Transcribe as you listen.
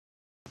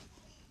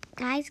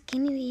Guys,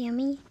 can you hear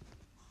me?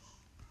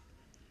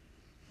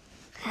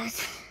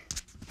 Because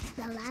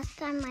the last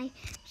time I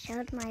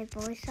showed my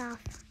voice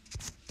off,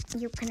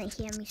 you couldn't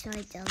hear me, so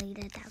I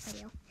deleted that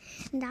video.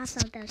 And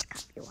also there's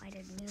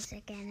copyrighted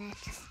music in it.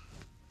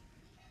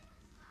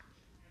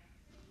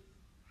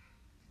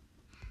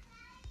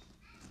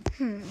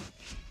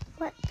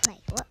 What play?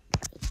 What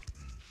play?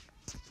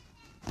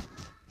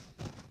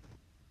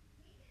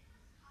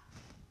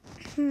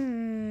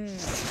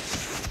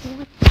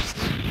 What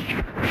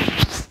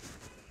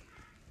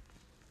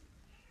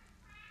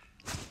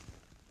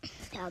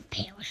the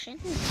passion?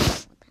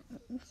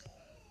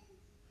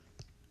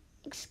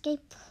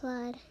 Escape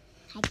flood.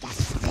 I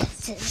guess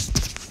this is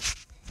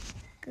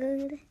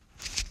good.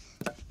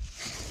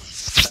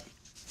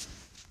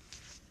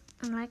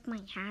 I like my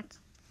hat.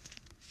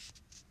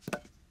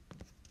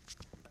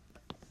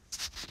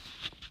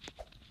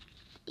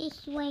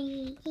 This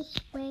way, this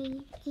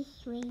way,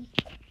 this way.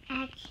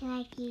 Acts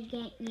like you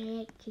get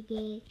it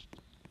today.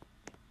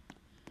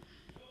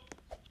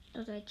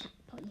 Those are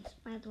checkpoints,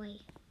 by the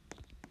way.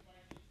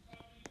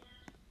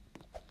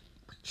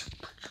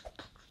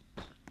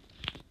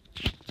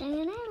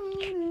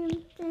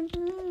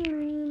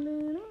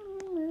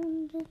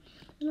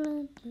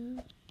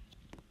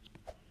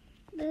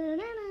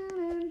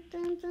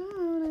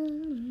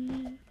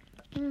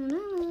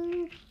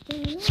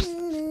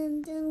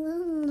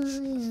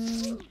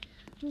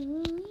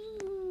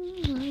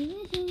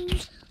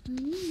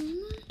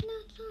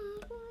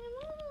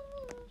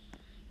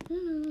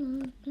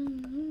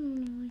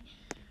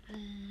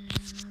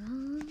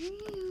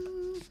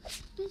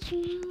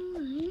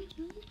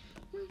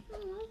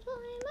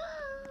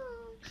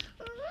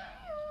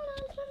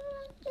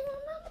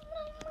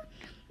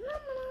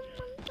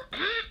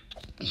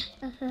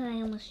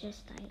 I almost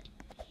just died.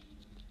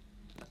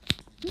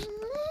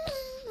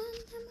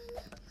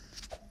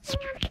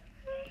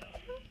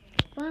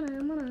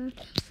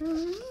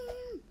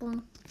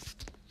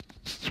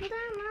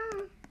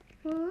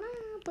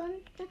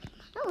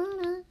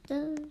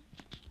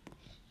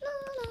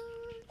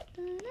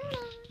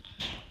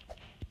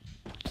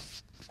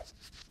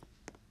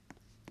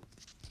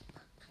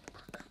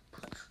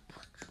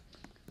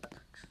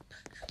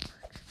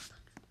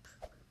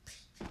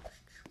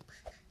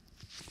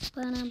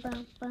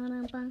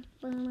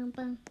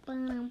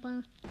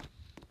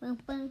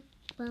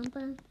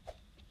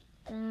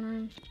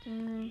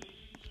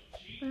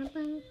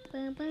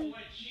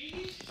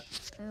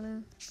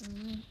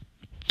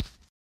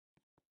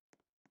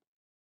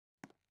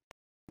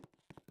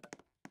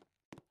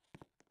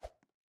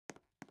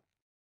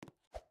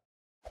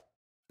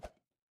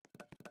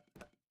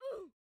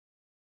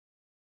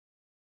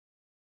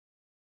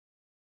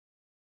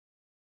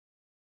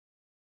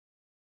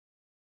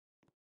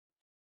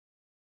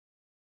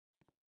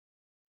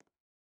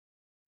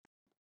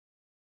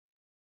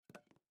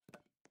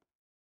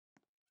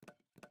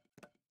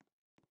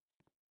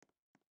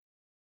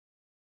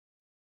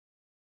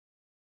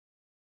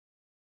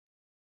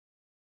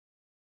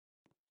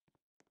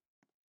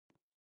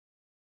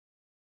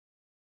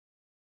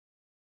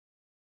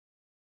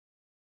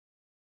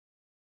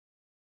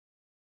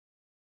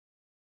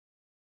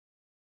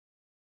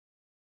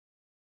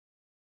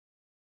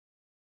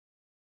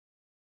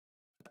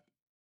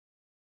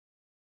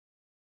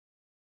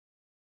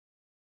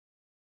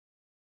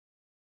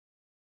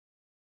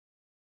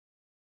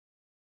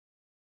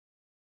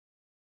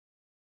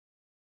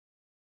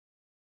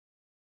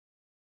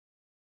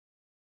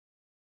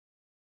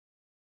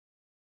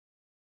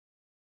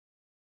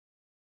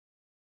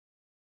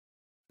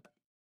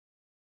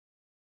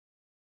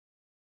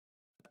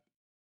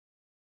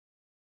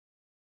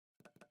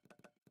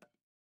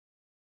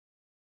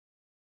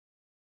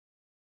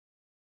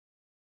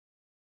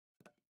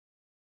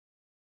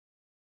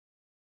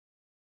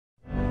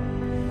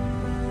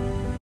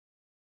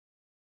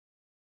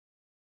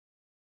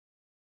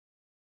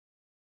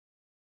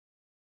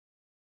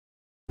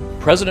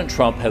 President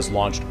Trump has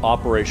launched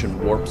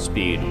Operation Warp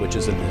Speed, which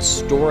is an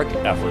historic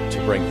effort to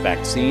bring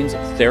vaccines,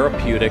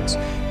 therapeutics,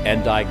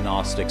 and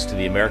diagnostics to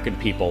the American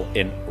people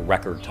in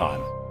record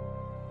time.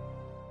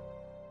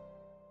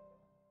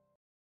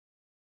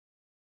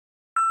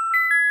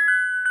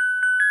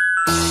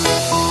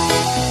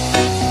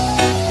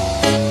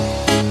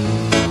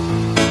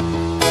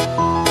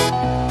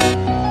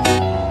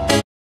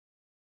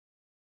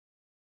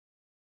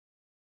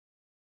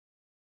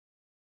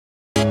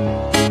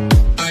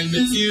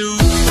 With you.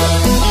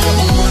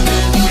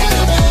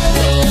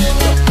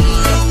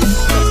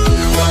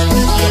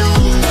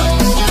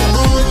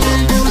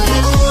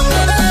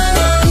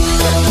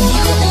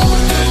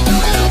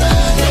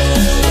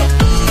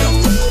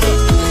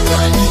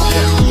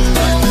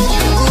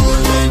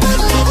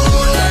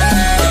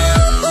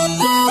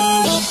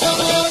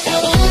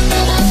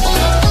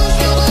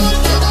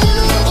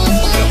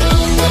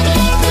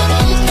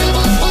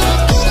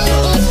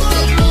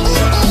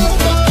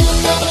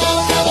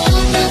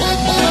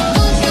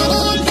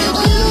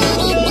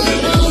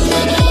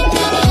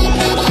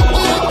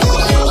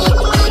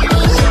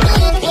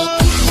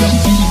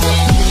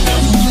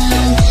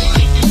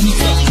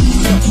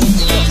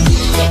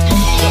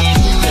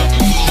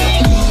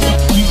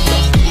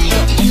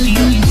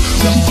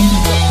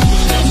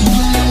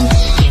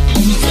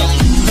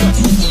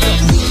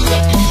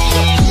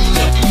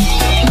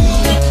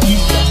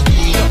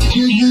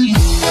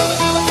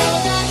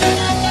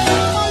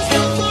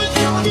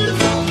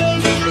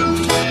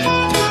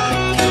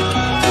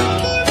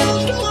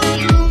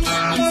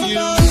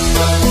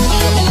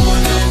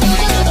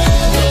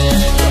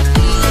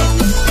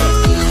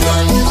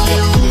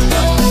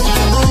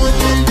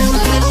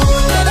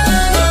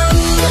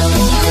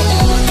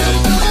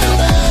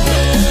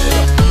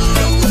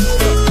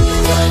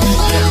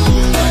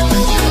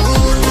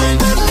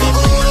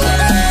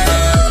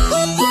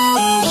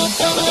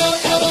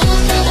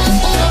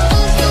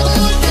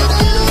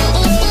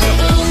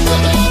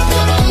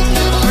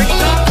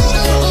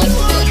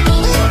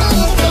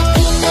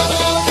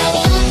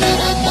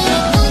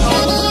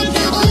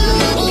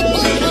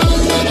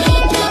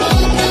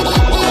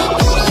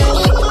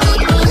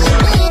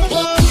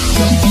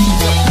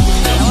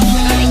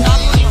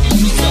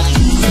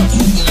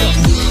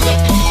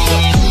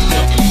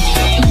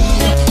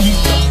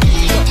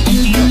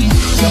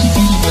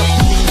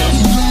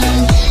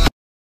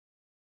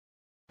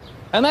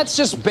 And that's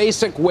just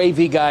basic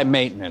wavy guy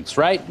maintenance,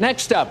 right?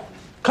 Next up,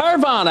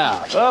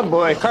 Carvana. Oh,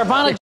 boy.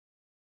 Carvana